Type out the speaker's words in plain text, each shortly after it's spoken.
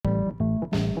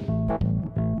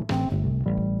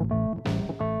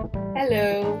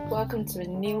Hello, welcome to a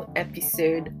new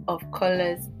episode of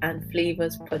Colors and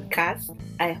Flavors podcast.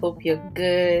 I hope you're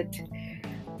good.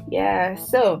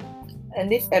 So in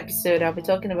this episode, I'll be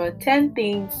talking about 10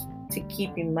 things to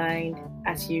keep in mind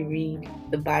as you read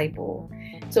the Bible.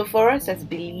 So, for us as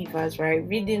believers, right,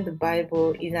 reading the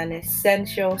Bible is an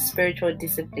essential spiritual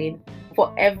discipline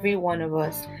for every one of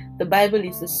us. The Bible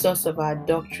is the source of our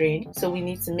doctrine, so we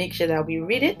need to make sure that we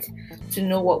read it to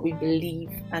know what we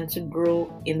believe and to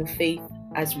grow in the faith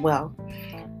as well.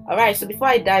 Alright, so before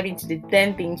I dive into the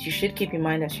 10 things you should keep in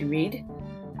mind as you read,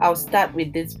 I'll start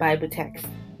with this Bible text.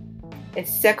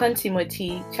 It's 2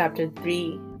 Timothy chapter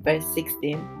 3, verse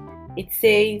 16. It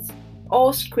says,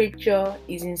 "All scripture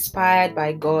is inspired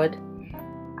by God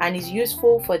and is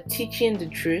useful for teaching the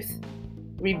truth,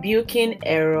 rebuking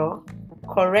error,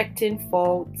 correcting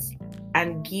faults,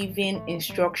 and giving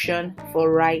instruction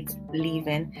for right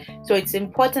living." So it's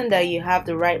important that you have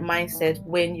the right mindset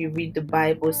when you read the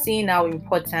Bible, seeing how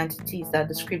important it is that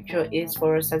the scripture is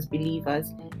for us as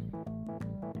believers.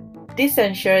 This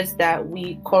ensures that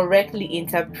we correctly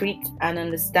interpret and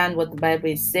understand what the Bible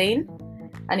is saying,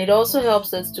 and it also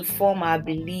helps us to form our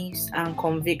beliefs and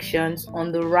convictions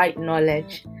on the right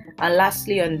knowledge. And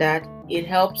lastly, on that, it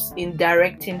helps in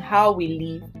directing how we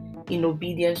live in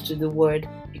obedience to the word,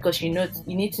 because you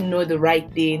need to know the right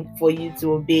thing for you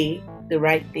to obey the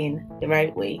right thing the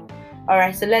right way.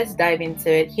 Alright, so let's dive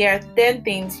into it. Here are 10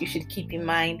 things you should keep in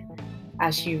mind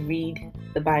as you read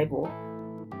the Bible.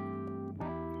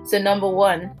 So number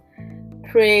 1,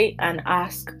 pray and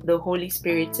ask the Holy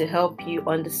Spirit to help you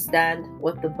understand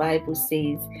what the Bible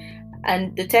says.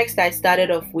 And the text I started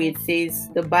off with says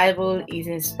the Bible is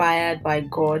inspired by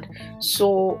God.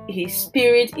 So His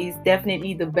Spirit is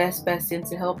definitely the best person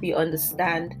to help you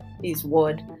understand His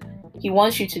word. He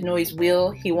wants you to know His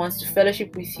will, He wants to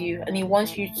fellowship with you, and He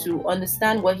wants you to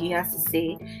understand what He has to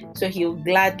say. So He'll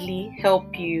gladly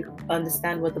help you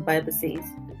understand what the Bible says.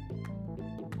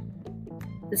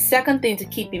 The second thing to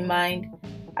keep in mind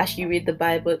as you read the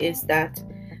Bible is that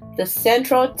the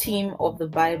central theme of the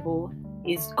Bible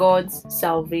is God's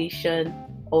salvation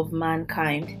of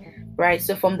mankind, right?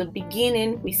 So from the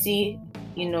beginning, we see,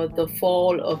 the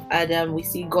fall of Adam. We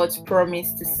see God's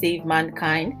promise to save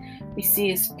mankind. We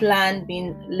see His plan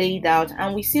being laid out,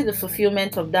 and we see the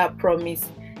fulfillment of that promise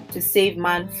to save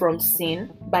man from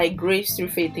sin by grace through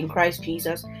faith in Christ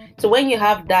Jesus. So when you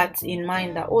have that in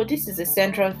mind, that, this is the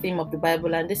central theme of the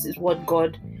Bible, and this is what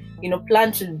God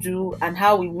plan to do and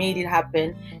how we made it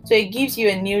happen. So it gives you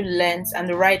a new lens and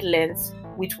the right lens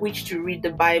with which to read the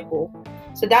Bible.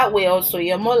 So that way also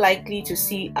you're more likely to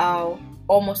see how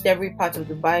almost every part of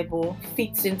the Bible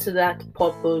fits into that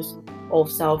purpose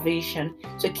of salvation.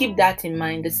 So keep that in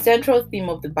mind. The central theme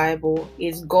of the Bible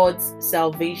is God's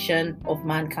salvation of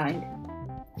mankind.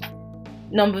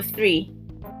 Number 3,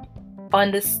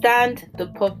 understand the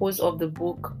purpose of the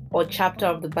book or chapter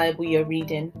of the Bible you're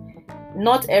reading.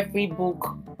 Not every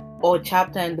book or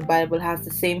chapter in the Bible has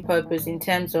the same purpose in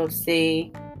terms of,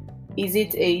 say, is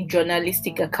it a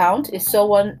journalistic account? Is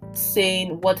someone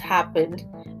saying what happened?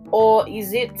 Or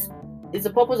is the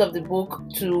purpose of the book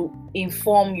to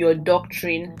inform your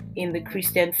doctrine in the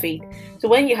Christian faith? So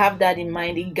when you have that in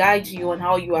mind, it guides you on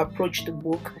how you approach the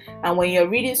book. And when you're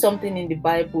reading something in the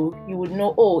Bible, you would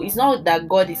know, it's not that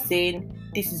God is saying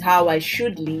this is how I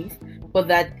should live, but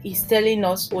that He's telling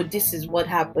us, this is what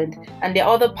happened. And there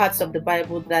are other parts of the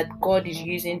Bible that God is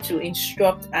using to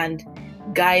instruct and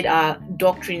guide our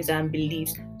doctrines and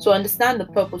beliefs. So understand the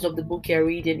purpose of the book you're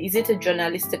reading. Is it a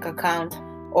journalistic account,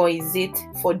 or is it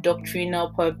for doctrinal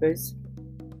purpose?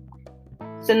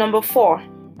 So number 4,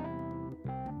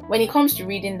 when it comes to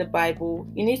reading the Bible,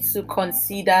 you need to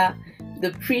consider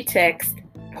the pretext,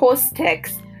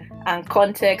 post-text, and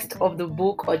context of the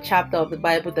book or chapter of the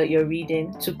Bible that you're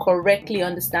reading to correctly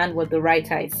understand what the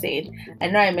writer is saying. I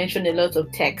know I mentioned a lot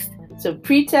of text. So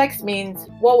pretext means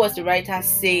what was the writer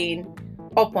saying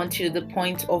up until the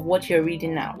point of what you're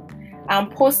reading now. And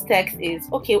post-text is,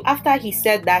 after he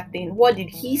said that thing, what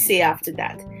did he say after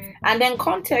that? And then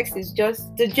context is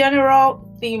just the general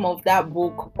theme of that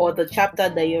book or the chapter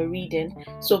that you're reading.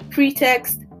 So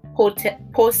pretext,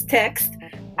 post-text,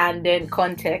 and then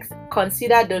context.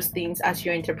 Consider those things as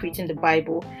you're interpreting the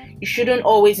Bible. You shouldn't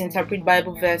always interpret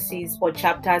Bible verses or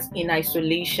chapters in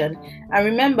isolation. And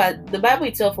remember, the Bible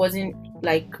itself wasn't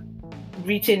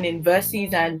written in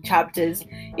verses and chapters.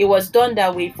 It was done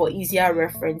that way for easier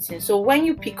referencing. So when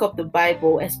you pick up the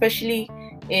Bible, especially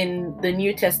in the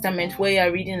New Testament, where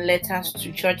you're reading letters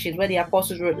to churches, where the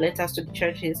apostles wrote letters to the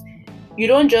churches, you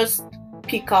don't just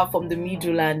pick out from the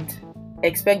middle and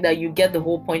expect that you get the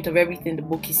whole point of everything the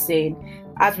book is saying.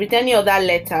 As with any other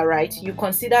letter, right, you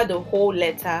consider the whole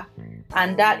letter,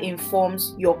 and that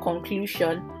informs your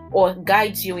conclusion or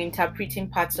guides you interpreting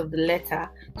parts of the letter.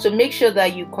 So make sure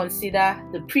that you consider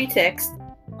the pretext,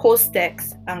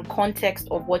 post-text, and context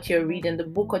of what you're reading, the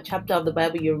book or chapter of the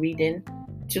Bible you're reading,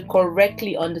 to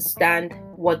correctly understand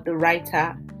what the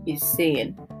writer is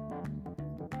saying.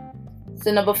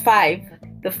 So number 5,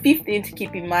 the fifth thing to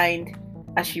keep in mind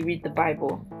as you read the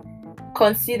Bible: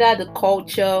 consider the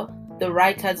culture, the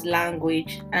writer's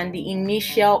language, and the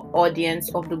initial audience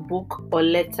of the book or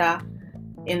letter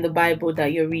in the Bible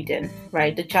that you're reading,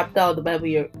 right? The chapter of the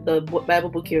Bible, the Bible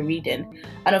book you're reading.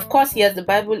 And of course, yes, the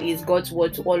Bible is God's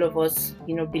word to all of us,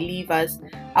 believers.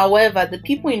 However, the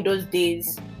people in those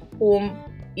days whom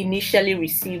initially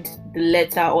received the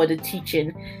letter or the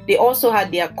teaching, they also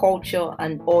had their culture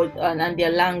and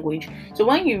their language. So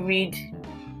when you read,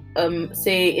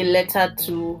 say, a letter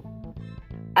to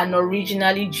an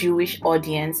originally Jewish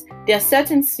audience, there are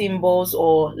certain symbols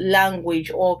or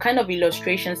language or kind of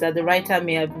illustrations that the writer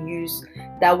may have used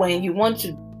that when you want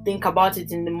to think about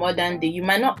it in the modern day, you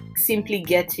might not simply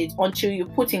get it until you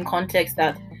put in context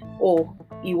that, oh,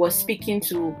 he was speaking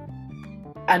to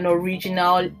an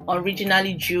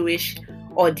originally Jewish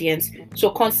audience. So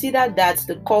consider that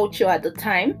the culture at the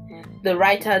time, the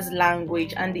writer's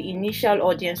language, and the initial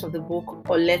audience of the book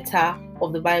or letter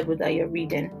of the Bible that you're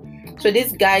reading. So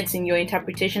this guides in your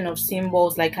interpretation of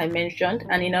symbols, like I mentioned,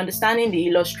 and in understanding the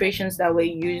illustrations that were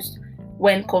used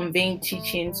when conveying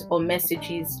teachings or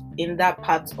messages in that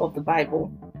part of the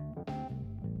Bible.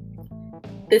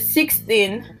 The sixth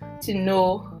thing to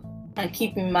know and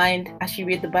keep in mind as you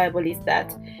read the Bible is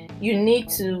that you need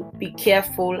to be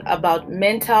careful about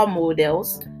mental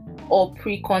models or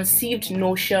preconceived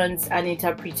notions and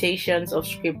interpretations of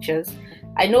scriptures.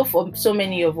 I know for so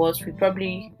many of us, we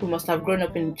must have grown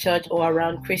up in church or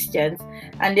around Christians,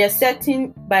 and there are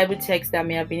certain Bible texts that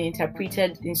may have been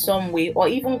interpreted in some way or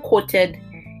even quoted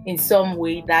in some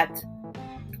way that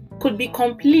could be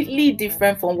completely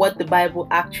different from what the Bible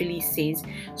actually says.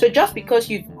 So just because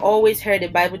you've always heard a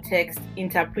Bible text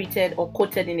interpreted or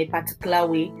quoted in a particular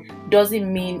way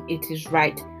doesn't mean it is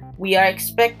right. We are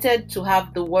expected to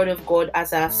have the Word of God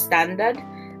as our standard,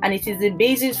 and it is the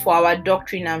basis for our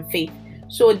doctrine and faith.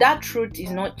 So that truth is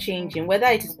not changing, whether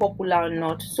it is popular or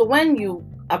not. So when you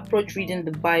approach reading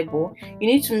the Bible, you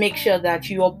need to make sure that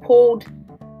you uphold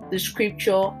the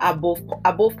scripture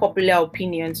above popular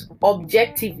opinions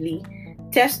objectively,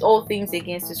 test all things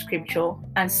against the scripture,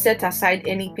 and set aside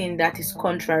anything that is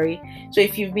contrary. So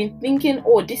if you've been thinking,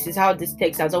 oh, this is how this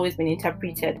text has always been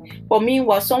interpreted, but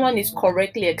meanwhile someone is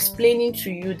correctly explaining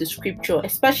to you the scripture,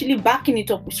 especially backing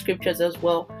it up with scriptures as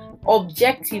well,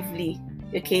 objectively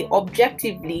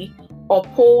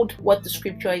uphold what the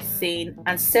scripture is saying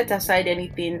and set aside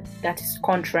anything that is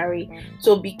contrary.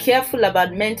 So be careful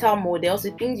about mental models,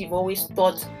 the things you've always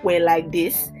thought were like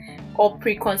this, or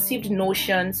preconceived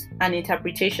notions and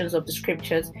interpretations of the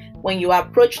scriptures. When you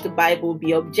approach the Bible,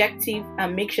 be objective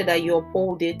and make sure that you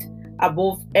uphold it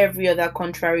above every other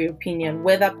contrary opinion,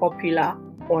 whether popular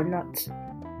or not.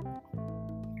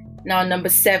 Now, number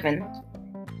 7,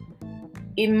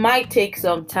 it might take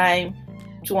some time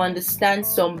to understand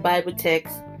some Bible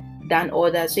texts than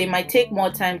others. So it might take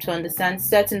more time to understand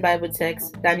certain Bible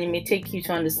texts than it may take you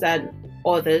to understand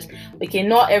others. Okay,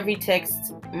 not every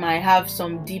text might have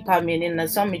some deeper meaning, and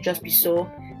some may just be so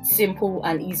simple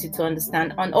and easy to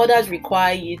understand, and others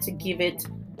require you to give it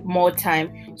more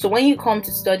time. So when you come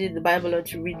to study the Bible or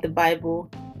to read the Bible,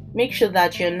 make sure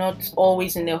that you're not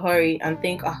always in a hurry and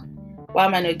think, why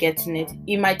am I not getting it?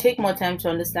 It might take more time to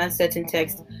understand certain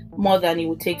texts more than it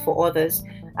would take for others.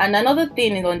 And another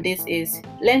thing on this is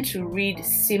learn to read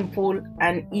simple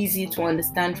and easy to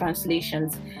understand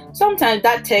translations. Sometimes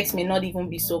that text may not even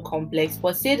be so complex,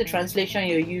 but say the translation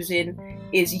you're using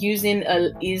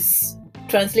is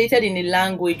translated in a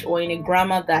language or in a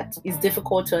grammar that is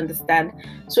difficult to understand.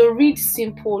 So read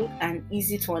simple and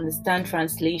easy to understand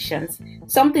translations.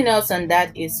 Something else on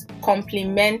that is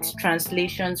complement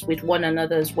translations with one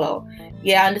another as well.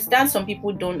 Yeah, I understand some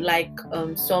people don't like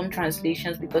some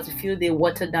translations because they feel they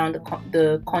water down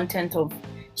the content of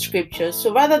scriptures.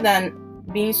 So rather than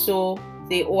being so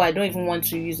say, oh, I don't even want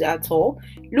to use it at all,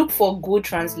 look for good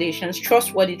translations,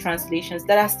 trustworthy translations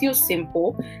that are still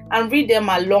simple, and read them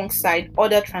alongside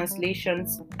other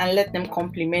translations and let them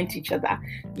complement each other.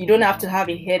 You don't have to have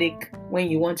a headache when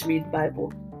you want to read the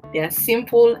Bible. They are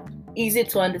simple, easy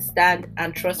to understand,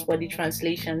 and trustworthy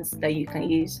translations that you can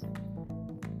use.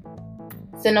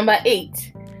 So number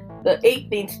 8, the 8th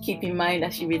thing to keep in mind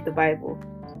as you read the Bible: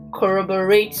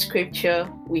 corroborate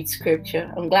scripture with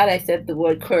scripture. I'm glad I said the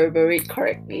word corroborate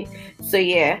correctly.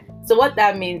 So what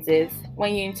that means is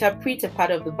when you interpret a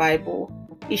part of the Bible,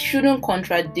 it shouldn't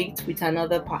contradict with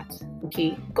another part.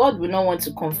 Okay, God will not want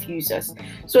to confuse us.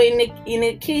 So in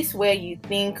a case where you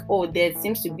think, oh, there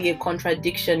seems to be a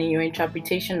contradiction in your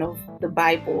interpretation of the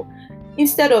Bible,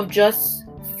 instead of just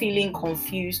feeling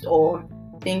confused or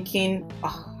thinking,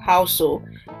 oh, how so,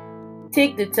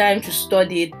 take the time to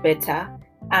study it better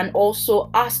and also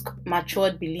ask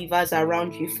matured believers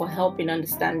around you for help in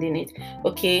understanding it.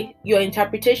 Okay, your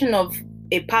interpretation of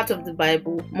a part of the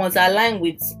Bible must align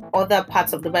with other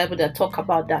parts of the Bible that talk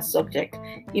about that subject.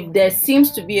 If there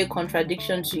seems to be a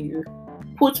contradiction to you,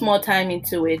 put more time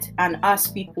into it and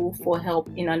ask people for help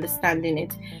in understanding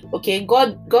it. Okay,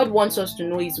 God wants us to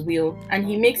know His will, and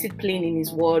He makes it plain in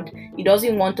His word. He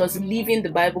doesn't want us leaving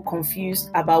the Bible confused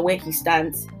about where He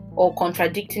stands or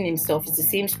contradicting Himself. It's the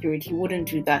same spirit. He wouldn't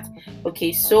do that.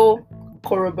 Okay, so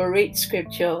corroborate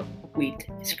scripture with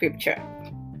scripture.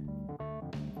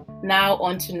 Now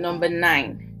on to number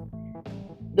 9.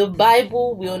 The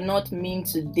Bible will not mean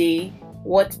today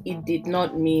what it did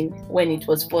not mean when it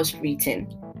was first written.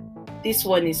 This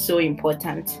one is so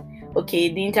important.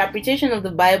 Okay, the interpretation of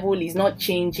the Bible is not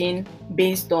changing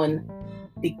based on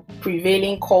the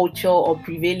prevailing culture or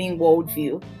prevailing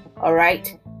worldview. All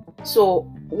right. So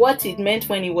what it meant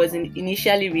when it was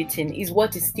initially written is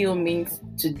what it still means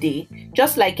today.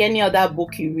 Just like any other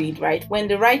book you read, right? When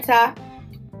the writer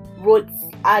wrote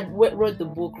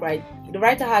the book, right, the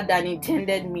writer had an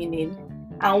intended meaning,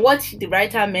 and what the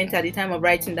writer meant at the time of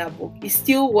writing that book is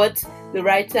still what the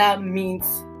writer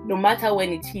means, no matter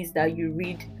when it is that you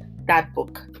read that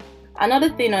book. Another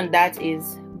thing on that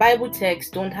is Bible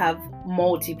texts don't have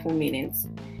multiple meanings,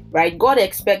 right? God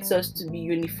expects us to be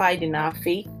unified in our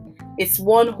faith. It's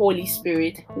one Holy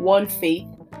Spirit, one faith,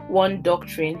 one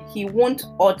doctrine. He won't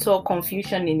utter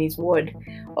confusion in His word.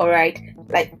 All right,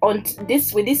 like with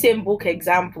this same book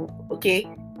example, okay,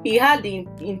 He had the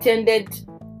intended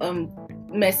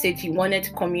message He wanted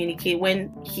to communicate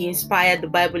when He inspired the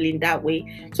Bible in that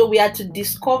way. So we had to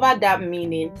discover that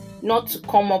meaning, not to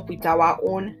come up with our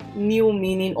own new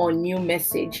meaning or new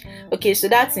message. Okay, so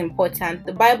that's important.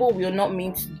 The Bible will not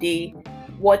mean today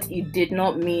what it did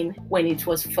not mean when it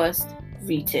was first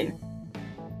written.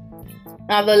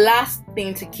 Now, the last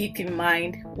thing to keep in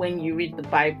mind when you read the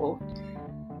Bible,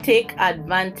 take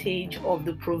advantage of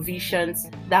the provisions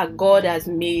that God has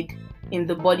made in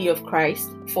the body of Christ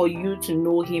for you to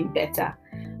know Him better.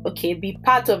 Okay, be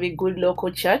part of a good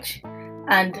local church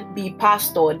and be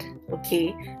pastored.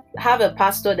 Okay, have a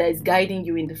pastor that is guiding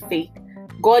you in the faith.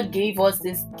 God gave us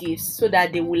these gifts so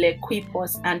that they will equip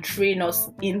us and train us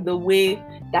in the way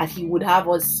that He would have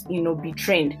us, be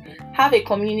trained. Have a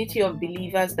community of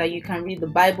believers that you can read the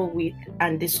Bible with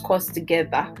and discuss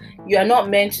together. You are not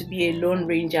meant to be a lone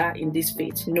ranger in this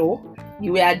faith. No,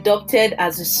 you were adopted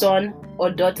as a son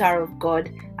or daughter of God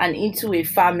and into a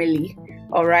family.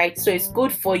 All right, so it's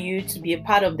good for you to be a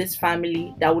part of this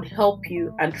family that would help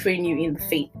you and train you in the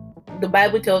faith. The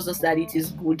Bible tells us that it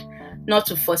is good not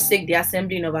to forsake the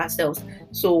assembling of ourselves.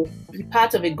 So be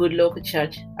part of a good local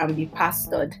church and be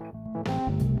pastored.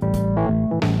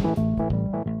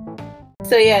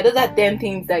 So those are 10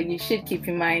 things that you should keep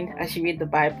in mind as you read the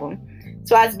Bible.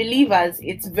 So as believers,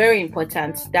 it's very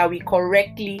important that we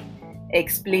correctly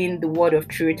explain the word of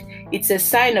truth. It's a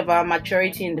sign of our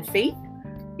maturity in the faith.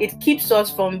 It keeps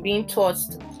us from being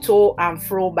tossed to and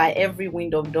fro by every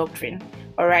wind of doctrine.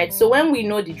 All right, so when we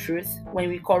know the truth, when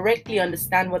we correctly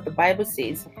understand what the Bible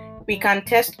says, we can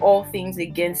test all things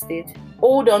against it,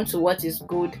 hold on to what is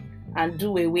good, and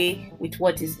do away with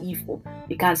what is evil.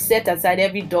 We can set aside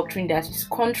every doctrine that is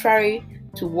contrary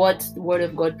to what the Word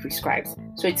of God prescribes.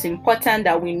 So it's important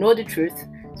that we know the truth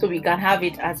so we can have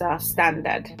it as our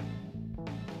standard.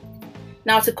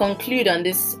 Now, to conclude on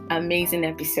this amazing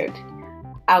episode,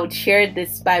 I would share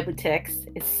this Bible text.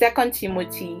 It's 2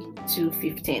 Timothy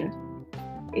 2:15.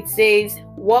 It says,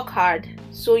 "Work hard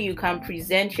so you can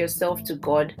present yourself to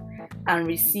God and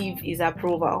receive His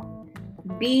approval.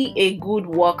 Be a good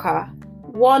worker,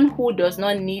 one who does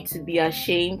not need to be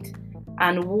ashamed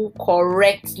and who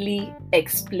correctly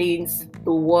explains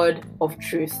the word of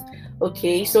truth."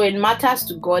 Okay, so it matters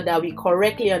to God that we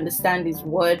correctly understand His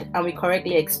word and we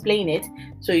correctly explain it.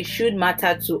 So it should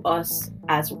matter to us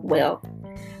as well.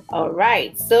 All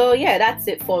right, so that's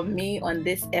it for me on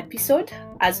this episode.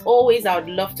 As always, I would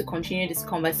love to continue this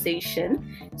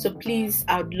conversation. So please,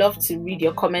 I would love to read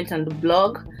your comment on the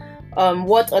blog.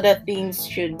 What other things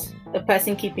should a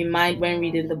person keep in mind when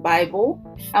reading the Bible?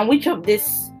 And which of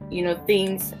these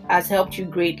things has helped you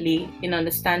greatly in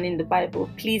understanding the Bible,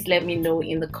 please let me know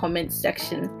in the comment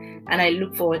section, and I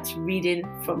look forward to reading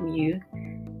from you.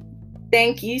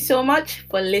 Thank you so much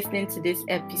for listening to this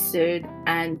episode.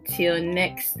 Until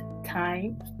next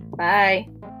time, bye.